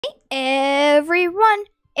everyone,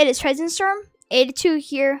 it is TreasonStorm82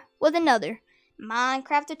 here with another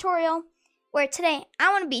Minecraft tutorial, where today I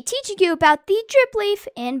want to be teaching you about the drip leaf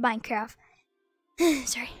in Minecraft.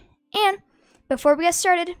 Sorry. And before we get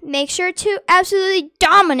started, make sure to absolutely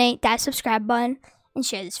dominate that subscribe button and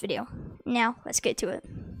share this video. Now, let's get to it.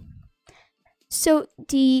 So,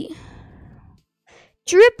 the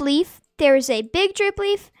drip leaf, there is a big drip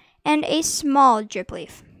leaf and a small drip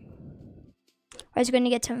leaf. I was going to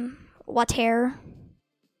get to water.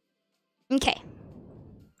 Okay.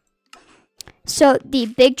 So the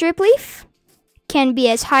big drip leaf can be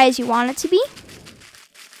as high as you want it to be.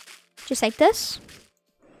 Just like this.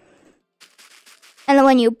 And then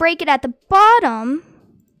when you break it at the bottom,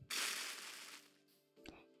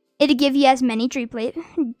 it'll give you as many drip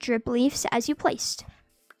leaves as you placed.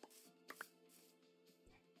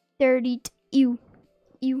 30. Ew.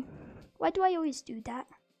 Why do I always do that?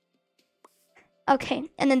 Okay,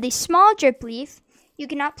 and then the small drip leaf, you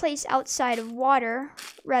cannot place outside of water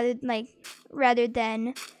rather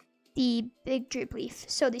than the big drip leaf.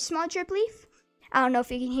 So the small drip leaf, I don't know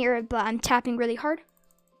if you can hear it, but I'm tapping really hard.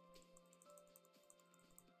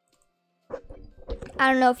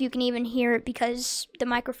 I don't know if you can even hear it because the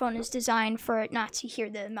microphone is designed for it not to hear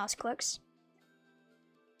the mouse clicks.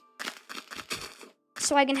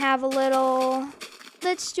 So I can have a little,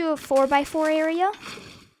 let's do a 4x4 area.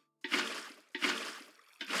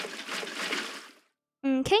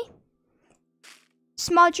 Okay.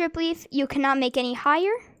 Small drip leaf, you cannot make any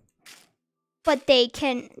higher, but they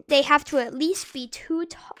have to at least be 2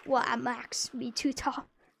 tall. Well, at max be 2 tall.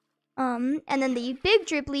 And then the big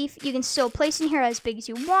drip leaf, you can still place in here as big as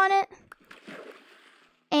you want it.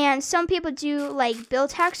 And some people do like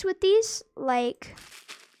build hacks with these, like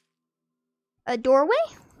a doorway,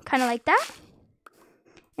 kind of like that.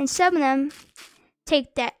 And some of them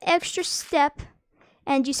take that extra step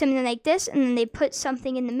and do something like this, and then they put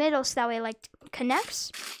something in the middle so that way it like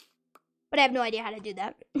connects. But I have no idea how to do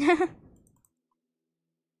that.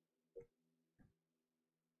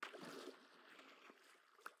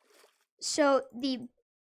 So the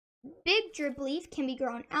big drip leaf can be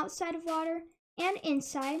grown outside of water and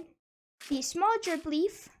inside. The small drip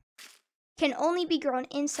leaf can only be grown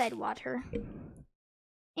inside water.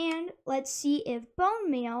 And let's see if bone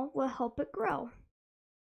meal will help it grow.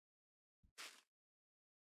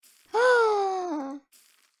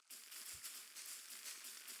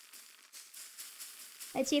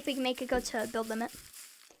 Let's see if we can make it go to build limit.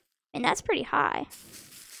 And that's pretty high.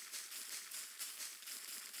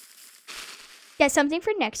 That's something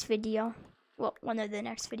for next video. Well, one of the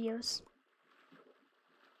next videos.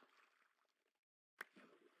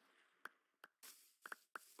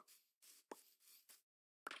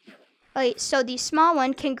 Okay, so the small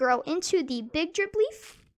one can grow into the big drip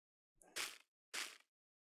leaf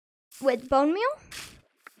with bone meal.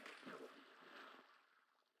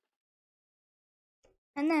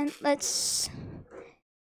 And then let's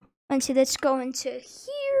go into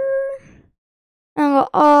here and go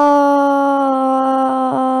all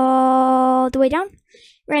the way down.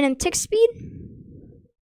 Random tick speed.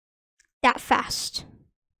 That fast.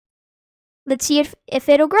 Let's see if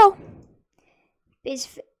it'll grow.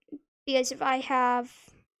 Because if I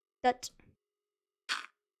have that.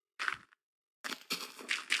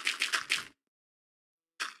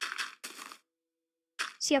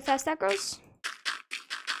 See how fast that grows?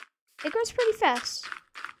 It grows pretty fast.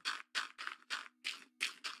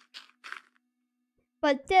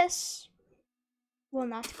 But this will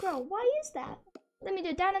not grow. Why is that? Let me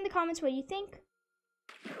know down in the comments what you think.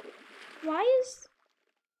 Why is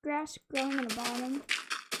grass growing in the bottom?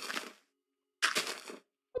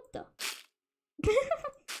 What the?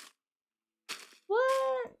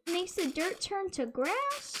 What makes the dirt turn to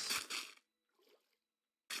grass?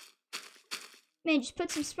 Man, just put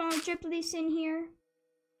some small drip leaves in here.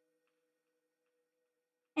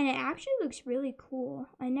 And it actually looks really cool.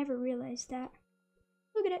 I never realized that.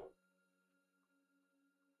 Look at it.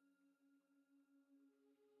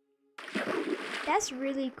 That's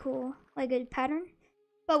really cool. Like a pattern.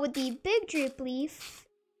 But with the big drip leaf,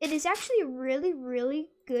 it is actually really, really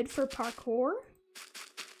good for parkour.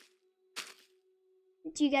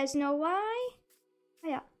 Do you guys know why? Oh,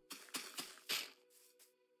 yeah.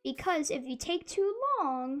 Because if you take too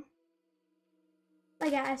long,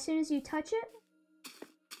 like as soon as you touch it,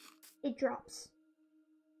 it drops.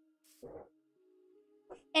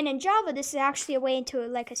 And in Java, this is actually a way into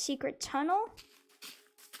like a secret tunnel.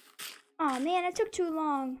 Oh man, it took too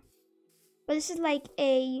long. But this is like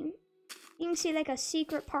you can see like a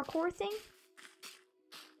secret parkour thing.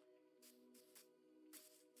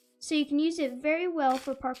 So you can use it very well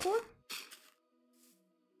for parkour.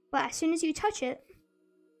 But as soon as you touch it,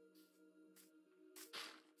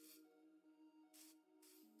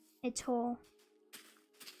 it's whole.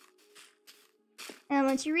 And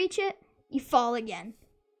once you reach it, you fall again.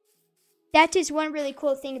 That is one really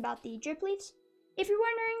cool thing about the drip leaves. If you're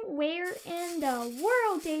wondering where in the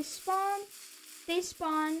world they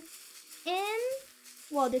spawn in,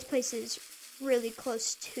 well, this place is really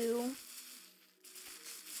close to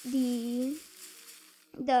the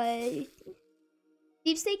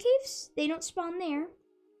Deep State Caves. They don't spawn there.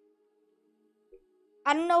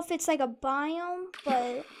 I don't know if it's like a biome,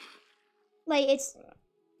 but like it's,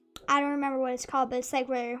 I don't remember what it's called, but it's like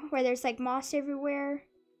where there's like moss everywhere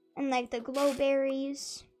and like the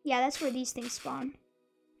glowberries. Yeah, that's where these things spawn.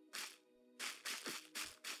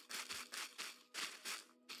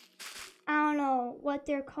 I don't know what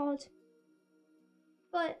they're called,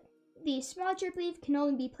 but the small drip leaf can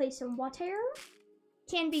only be placed in water,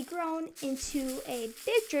 can be grown into a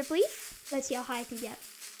big drip leaf. Let's see how high I can get.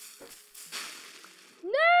 No!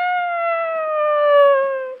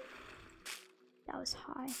 That was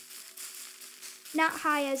high. Not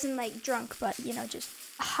high as in like drunk, but you know, just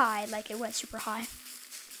high, like it went super high.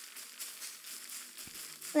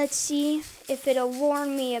 Let's see if it'll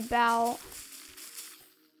warn me about,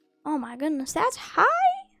 oh my goodness, that's high?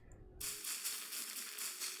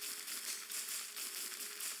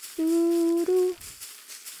 Doo-doo.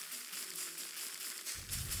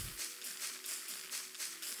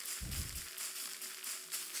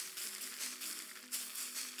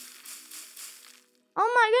 Oh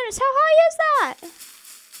my goodness, how high is that?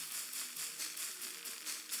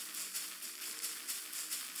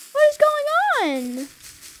 What is going on?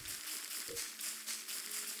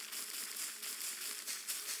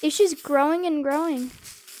 It's just growing and growing.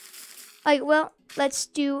 Like, well, let's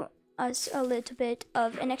do us a little bit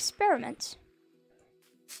of an experiment.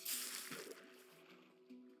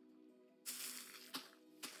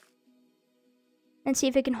 And see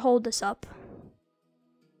if it can hold us up.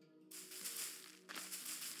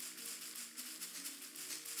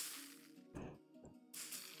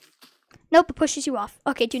 Nope, it pushes you off.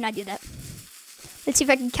 Okay, do not do that. Let's see if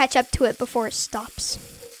I can catch up to it before it stops.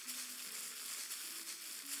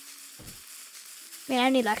 Man, I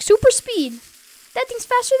need like super speed. That thing's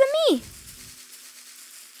faster than me.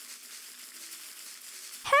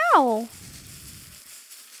 How?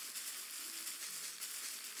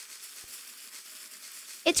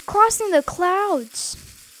 It's crossing the clouds.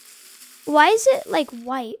 Why is it like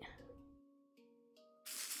white?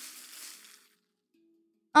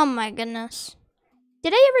 Oh my goodness.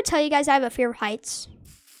 Did I ever tell you guys I have a fear of heights?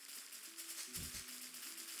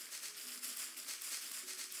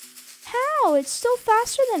 How? It's still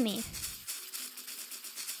faster than me.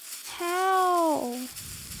 How?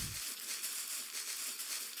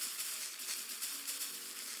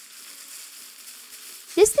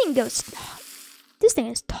 This thing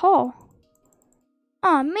is tall.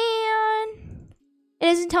 Aw, man. It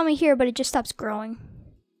doesn't tell me here, but it just stops growing.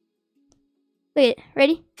 Wait,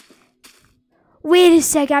 ready? Wait a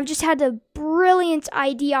second, I've just had a brilliant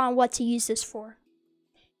idea on what to use this for.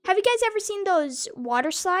 Have you guys ever seen those water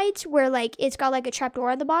slides where like it's got like a trapdoor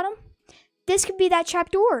at the bottom? This could be that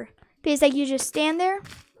trapdoor. Because like you just stand there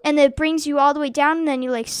and it brings you all the way down and then you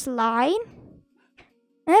like slide.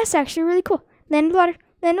 And that's actually really cool. Land in the water,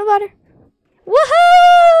 land in the water.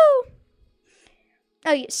 Woohoo!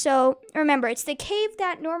 Okay, so remember, it's the cave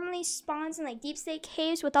that normally spawns in like Deep State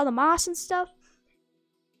Caves with all the moss and stuff.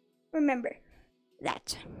 Remember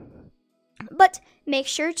that. But make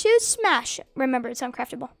sure to smash. Remember, it's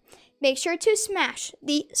uncraftable. Make sure to smash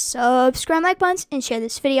the subscribe, like buttons, and share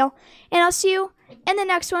this video. And I'll see you in the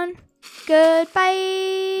next one. Goodbye.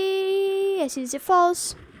 As soon as it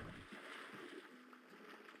falls.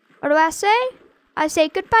 What do I say? I say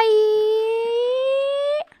goodbye.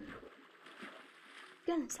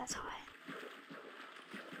 Goodness, that's high.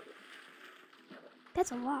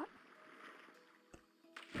 That's a lot.